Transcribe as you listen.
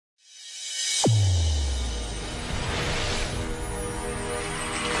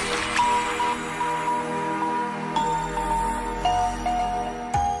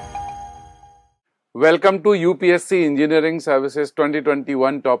Welcome to UPSC engineering services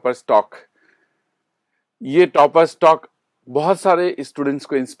 2021 toppers talk. ये toppers talk बहुत सारे स्टूडेंट्स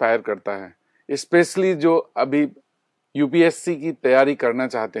को इंस्पायर करता है, स्पेशली जो अभी यूपीएससी की तैयारी करना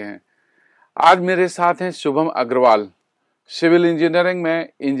चाहते हैं। आज मेरे साथ हैं शुभम अग्रवाल। सिविल इंजीनियरिंग में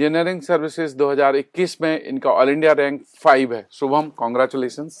इंजीनियरिंग सर्विसेज 2021 में इनका ऑल इंडिया रैंक 5 है। Shubham,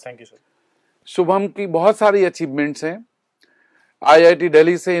 congratulations. Thank you sir. Shubham की बहुत सारी अचीवमेंट्स हैं। आईआईटी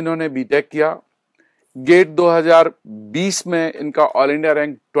दिल्ली से इन्होंने बीटेक किया। गेट 2020 में इनका ऑल इंडिया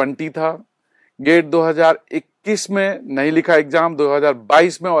रैंक 20 था। गेट 2021 में नहीं लिखा एग्जाम,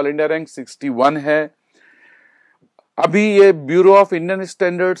 2022 में ऑल इंडिया रैंक 61 है। अभी ये ब्यूरो ऑफ इंडियन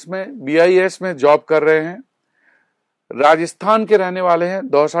स्टैंडर्ड्स में बीआईएस में जॉब कर रहे हैं। राजस्थान के रहने वाले हैं,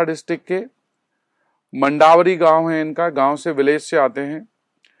 दौसा डिस्ट्रिक्ट के। मंडावरी गांव है इनका, गांव से विलेज से आते हैं।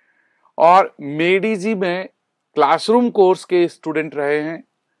 और मेडी जी में क्लासरूम कोर्स के स्टूडेंट रहे हैं।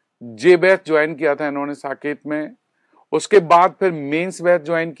 जे बैच ज्वाइन किया था इन्होंने साकेत में। उसके बाद फिर मेंस बैच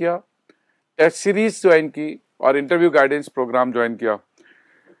ज्वाइन किया, टेस्ट सीरीज ज्वाइन की और इंटरव्यू गाइडेंस प्रोग्राम ज्वाइन किया।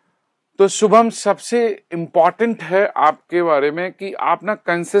 तो शुभम, सबसे इम्पॉर्टेंट है आपके बारे में कि आप ना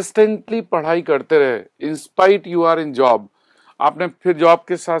कंसिस्टेंटली पढ़ाई करते रहे, in spite you are in job. आपने फिर जॉब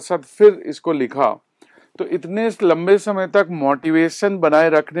के साथ साथ फिर इसको लिखा, तो इतने लंबे समय तक मोटिवेशन बनाए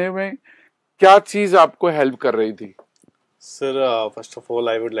रखने में क्या चीज आपको हेल्प कर रही थी? Sir, first of all,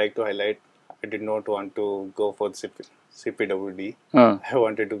 I would like to highlight I did not want to go for CPWD. I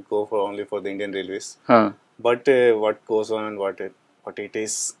wanted to go for only for the Indian Railways. But what goes on and what it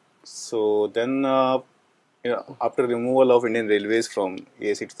is. So then, after removal of Indian Railways from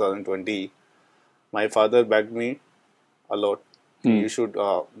ESE 2020, my father begged me a lot. You should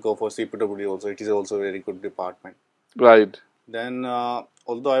go for CPWD also. It is also a very good department. Right. Then,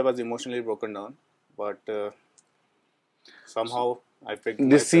 although I was emotionally broken down, but somehow I picked the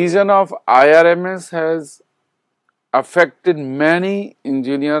myself. season of IRMS has affected many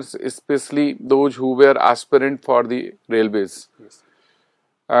engineers, especially those who were aspirant for the railways. Yes.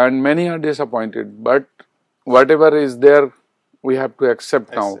 And many are disappointed, but whatever is there, we have to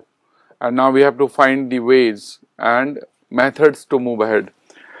accept now. And now we have to find the ways and methods to move ahead.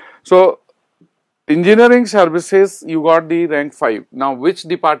 So, engineering services, you got the rank 5. Now, which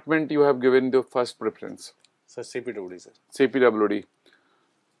department you have given the first preference? So CPWD, sir. CPWD.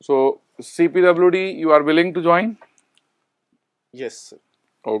 So, CPWD, you are willing to join? Yes, sir.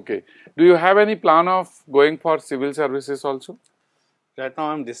 Okay. Do you have any plan of going for civil services also? Right now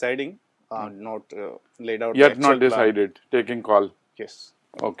I'm deciding, not laid out. Yet the not actual decided. Taking call. Plan. Yes.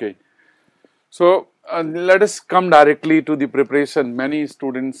 Okay. So, let us come directly to the preparation. Many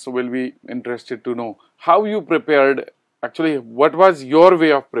students will be interested to know how you prepared. Actually, what was your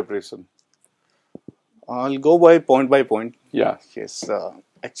way of preparation? I'll go by point. Yeah. Yes.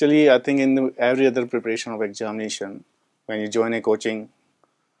 Actually, I think in every other preparation of examination, when you join a coaching,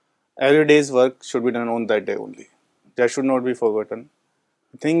 every day's work should be done on that day only. That should not be forgotten.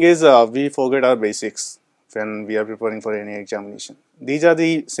 The thing is, we forget our basics when we are preparing for any examination. These are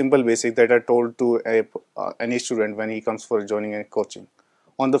the simple basics that are told to any student when he comes for joining a coaching.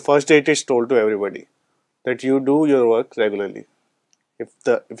 On the first day, it is told to everybody that you do your work regularly.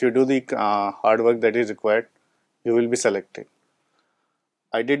 If you do the hard work that is required, you will be selected.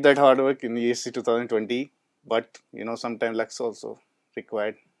 I did that hard work in ESE 2020, but sometimes luck is also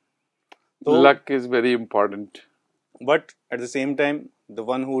required. So, luck is very important. But at the same time, the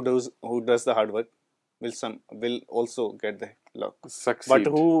one who does the hard work will also get the luck. Succeed. But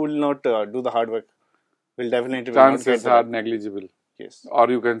who will not do the hard work will definitely chances will not get are the negligible. Yes. Or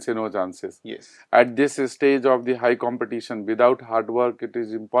you can say no chances. Yes. At this stage of the high competition, without hard work, it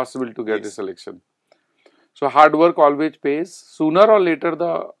is impossible to get a selection. So hard work always pays. Sooner or later,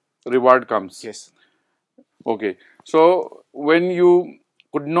 the reward comes. Yes. Okay. So when you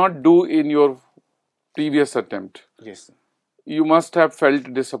could not do in your previous attempt, yes, you must have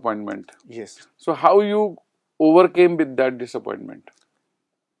felt disappointment. Yes. So how you overcame with that disappointment?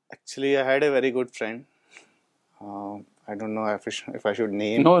 Actually, I had a very good friend. I don't know if I should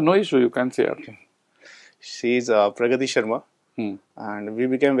name. No issue. You can say. Okay. She's Pragati Sharma, and we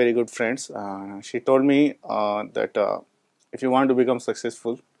became very good friends. She told me that if you want to become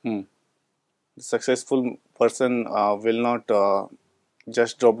successful, the successful person will not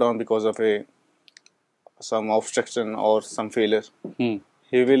just drop down because of some obstruction or some failure.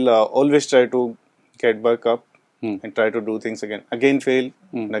 He will always try to get back up and try to do things again. Again fail,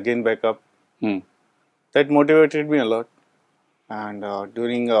 and again back up. That motivated me a lot. And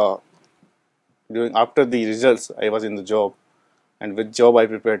during after the results, I was in the job, and with job I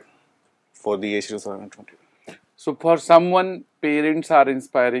prepared for the ESE 2020. So for someone, parents are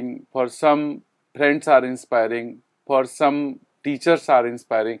inspiring. For some, friends are inspiring, for some teachers are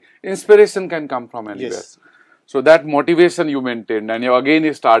inspiring. Inspiration can come from anywhere. Yes. So that motivation you maintained, and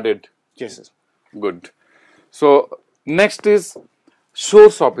you started. Yes, sir. Good. So next is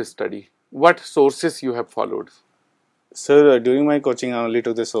source of study. What sources you have followed? Sir, during my coaching, I only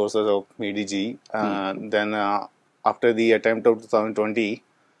took the sources of MEDG. Then after the attempt of 2020,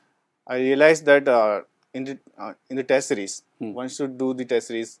 I realized that in the test series, one should do the test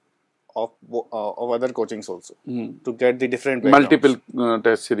series of other coachings also to get the different backgrounds. Multiple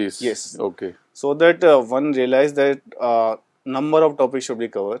test series. Yes. Okay. So that one realized that number of topics should be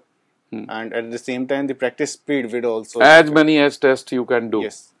covered, and at the same time the practice speed will also as many as tests you can do.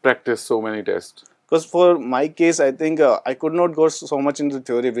 Yes. Practice so many tests. Because for my case, I think I could not go so much into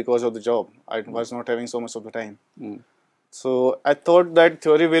theory because of the job. I was not having so much of the time. So I thought that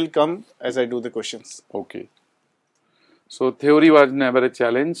theory will come as I do the questions. Okay. So theory was never a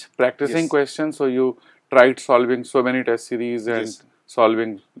challenge. Practicing questions, so you tried solving so many test series and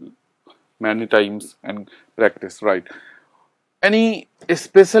solving many times and practice, right? Any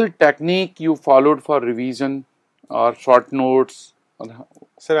special technique you followed for revision or short notes?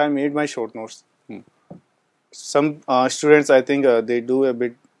 Sir, I made my short notes. Some students, I think they do a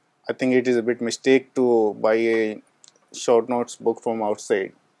bit, I think it is a bit mistake to buy a short notes book from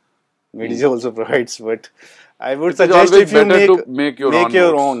outside. MEDG also provides, but I would suggest if you make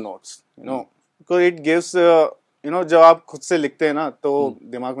your own notes, you know, because it gives, you know, जब आप खुद से लिखते हैं ना तो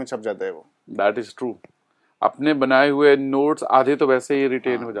दिमाग में छप जाता है वो. That is true. अपने बनाए हुए notes आधे तो वैसे ही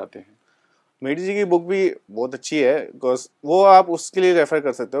retain हो जाते हैं. MEDG की बुक भी बहुत अच्छी है, because वो आप उसके लिए रेफर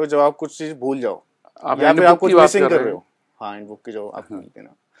कर सकते हो जब आप कुछ चीज भूल जाओ या फिर आप कुछ मिसिंग कर रहे हो. हाँ, इन बुक की जो आप मिलती है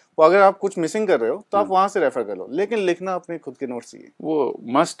ना, वो अगर आप कुछ मिसिंग कर रहे हो तो आप वहां से रेफर कर लो, लेकिन लिखना अपने खुद के नोट्स ही है. वो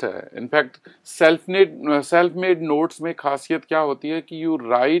मस्ट है. इनफैक्ट सेल्फ मेड नोट्स में खासियत क्या होती है कि you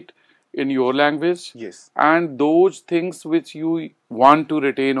right in your language and those things which you want to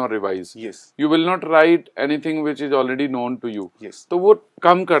retain or revise. You will not write anything which is already known to you. तो वो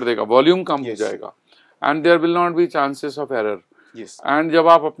कम कर देगा, वॉल्यूम कम हो जाएगा, and there will not be chances of error. And जब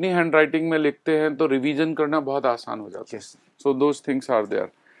आप अपनी hand writing में लिखते हैं तो रिवीजन करना बहुत आसान हो जाता है. So those things are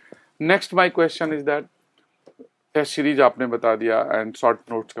there. Next my question is that test series आपने बता दिया एंड शॉर्ट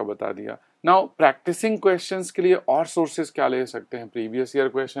नोट्स का बता दिया. नाउ प्रैक्टिसिंग क्वेश्चंस के लिए और सोर्सेज क्या ले सकते हैं? Previous year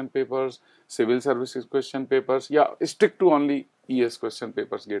question papers, civil services question papers, या stick to only ES question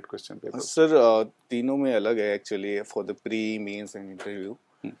papers, gate question papers? Sir तीनों में अलग है actually for the pre, mains and interview.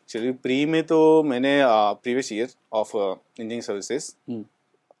 चलिए प्री में तो मैंने previous year of engineering services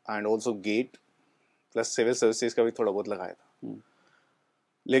and also get plus civil services का भी थोड़ा बहुत लगाया था.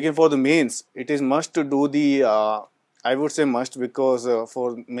 लेकिन for the mains it is must to do the, I would say must, because for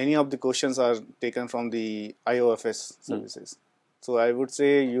many of the questions are taken from the IOFS services. So I would say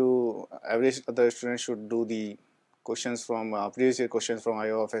average other students should do the questions from previous year questions from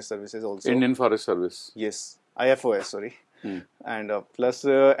IOFS services also. Indian Forest Service. Yes, IFOS, sorry. And plus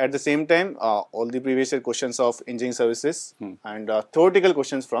at the same time all the previous year questions of engineering services and theoretical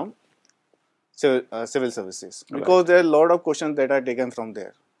questions from civil services, because there are a lot of questions that are taken from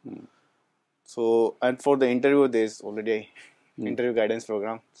there. So, and for the interview, there is already an interview guidance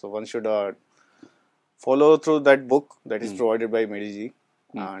program. So, one should follow through that book that is provided by MEDG.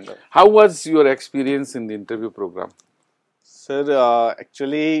 And how was your experience in the interview program? Sir,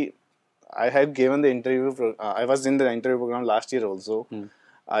 actually, I had given the interview. I was in the interview program last year also.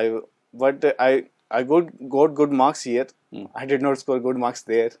 But I got good marks here. I did not score good marks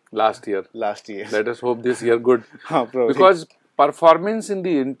there last year. Let us hope this year good. Because performance in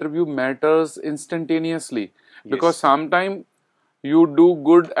the interview matters instantaneously, because sometimes you do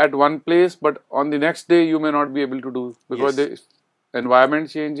good at one place but on the next day you may not be able to do, because the environment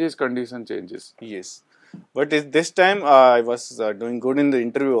changes, condition changes. But this time I was doing good in the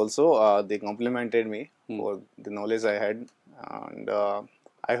interview also. They complimented me for the knowledge I had, and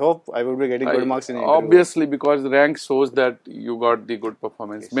I hope I will be getting good marks in the interview. Obviously, because the rank shows that you got the good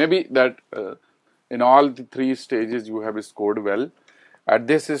performance. Maybe that in all the three stages you have scored well. At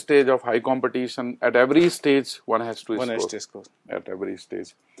this stage of high competition, at every stage one has to score. At every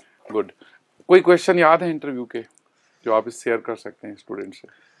stage. Good. कोई question याद है interview के जो आप share कर सकते हैं student से?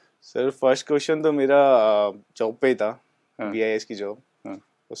 सर फर्स्ट क्वेश्चन तो मेरा जॉब पे ही था, BIS की जॉब.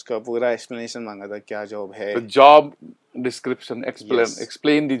 उसका पूरा एक्सप्लेनेशन मांगा था क्या जॉब है. Job description,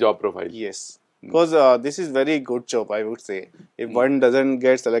 explain the job profile. Yes. Because this is very good job, I would say. If one doesn't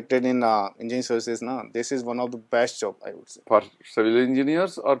get selected in engineering services, this is one of the best job, I would say. For civil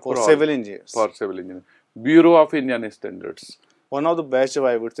engineers or for civil engineers? For civil engineers. Bureau of Indian Standards. One of the best job,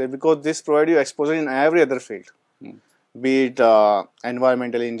 I would say, because this provides you exposure in every other field. be it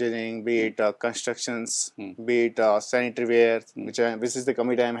environmental engineering, be it constructions, be it sanitary ware, which is the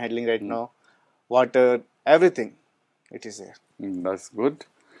committee I am handling right now, water, everything, it is there. That's good.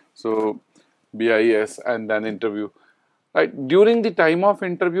 So BIS and then interview. Right. During the time of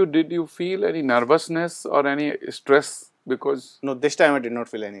interview, did you feel any nervousness or any stress? Because No, this time I did not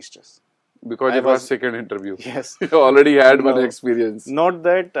feel any stress. it was second interview. Yes. You already had one experience. Not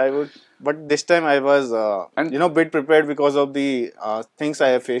that I would, but this time I was, bit prepared because of the things I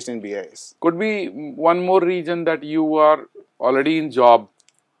have faced in BIS. Could be one more reason that you are already in job.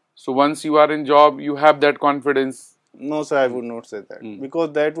 So once you are in job, you have that confidence. No, sir, I would not say that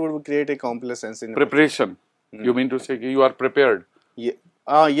because that would create a complacency. Preparation. You mean to say you are prepared? Yeah.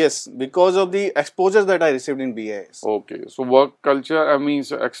 Yes, because of the exposure that I received in BIS. Okay, so work culture,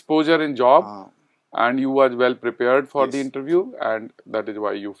 means exposure in job, and you was well prepared for the interview, and that is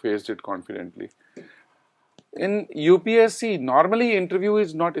why you faced it confidently. In UPSC, normally interview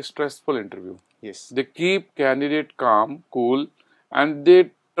is not a stressful interview. Yes. They keep candidate calm, cool, and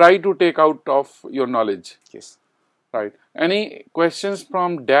they try to take out of your knowledge. Yes. Right. Any questions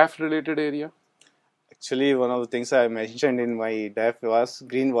from DAF related area? Actually, one of the things I mentioned in my DAF was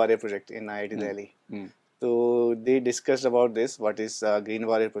Green Warrior project in IIT Delhi. So they discussed about this, what is Green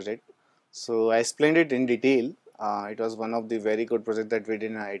Warrior project. So I explained it in detail. It was one of the very good projects that we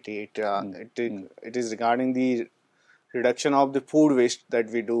did in IIT. It is regarding the reduction of the food waste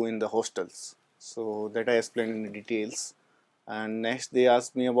that we do in the hostels. So that I explained in details. And next they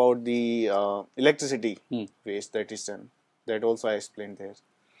asked me about the electricity waste that is done. That also I explained there.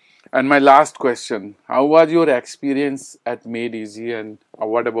 And my last question, how was your experience at Made Easy, and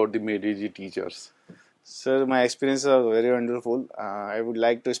what about the Made Easy teachers? Sir, my experience was very wonderful. I would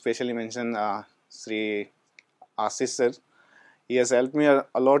like to especially mention Sri Ashish sir. He has helped me a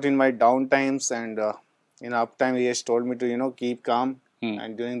lot in my down times, and in uptime he has told me to keep calm.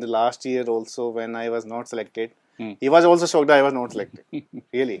 And during the last year also, when I was not selected, he was also shocked that I was not selected.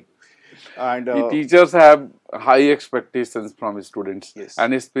 Really. And the teachers have high expectations from students, yes.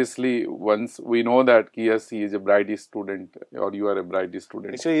 And especially once we know that yes, he is a bright student, or you are a bright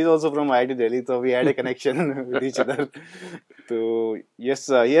student. Actually, he is also from IIT Delhi, so we had a connection with each other. So yes,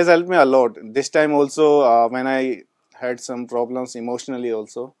 he has helped me a lot. This time also, when I had some problems emotionally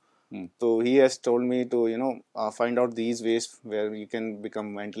also, so he has told me to find out these ways where you can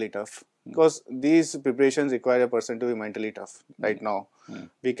become mentally tough. Because these preparations require a person to be mentally tough right now.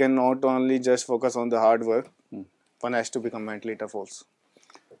 We can not only just focus on the hard work, one has to become mentally tough also.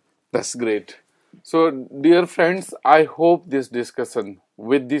 That's great. So, dear friends, I hope this discussion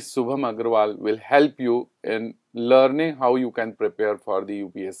with this Shubham Agrawal will help you in learning how you can prepare for the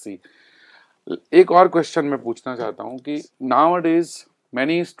UPSC. एक और question मैं पूछना चाहता हूँ कि nowadays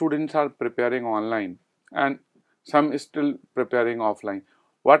many students are preparing online and some still preparing offline.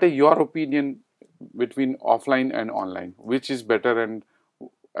 What is your opinion between offline and online? Which is better, and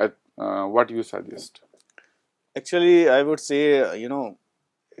what you suggest? Actually, I would say,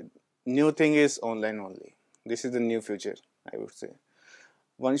 new thing is online only. This is the new future, I would say.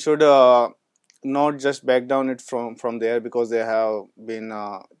 One should not just back down it from there because they have been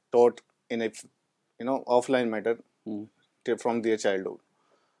taught in a offline matter from their childhood.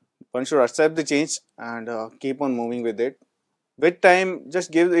 One should accept the change and keep on moving with it. With time, just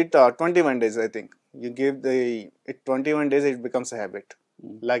give it 21 days, I think. You give it 21 days, it becomes a habit.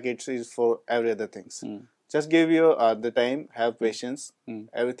 Like it is for every other things. Just give you the time, have patience.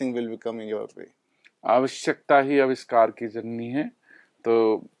 Everything will become in your way. आवश्यकता ही आविष्कार की जननी है.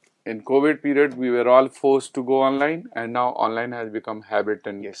 तो in COVID period, we were all forced to go online, and now online has become habit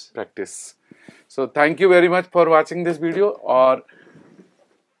and practice. So thank you very much for watching this video. और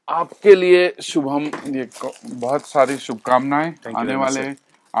आपके लिए शुभम ये बहुत सारी शुभकामनाएं आने वाले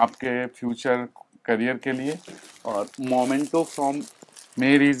आपके फ्यूचर करियर के लिए. और memento from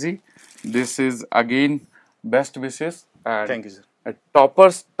made easy, this is again best wishes and thank you sir.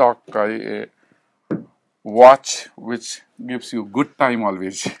 Toppers talk का watch which gives you good time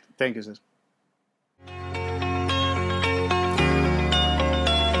always. Thank you sir.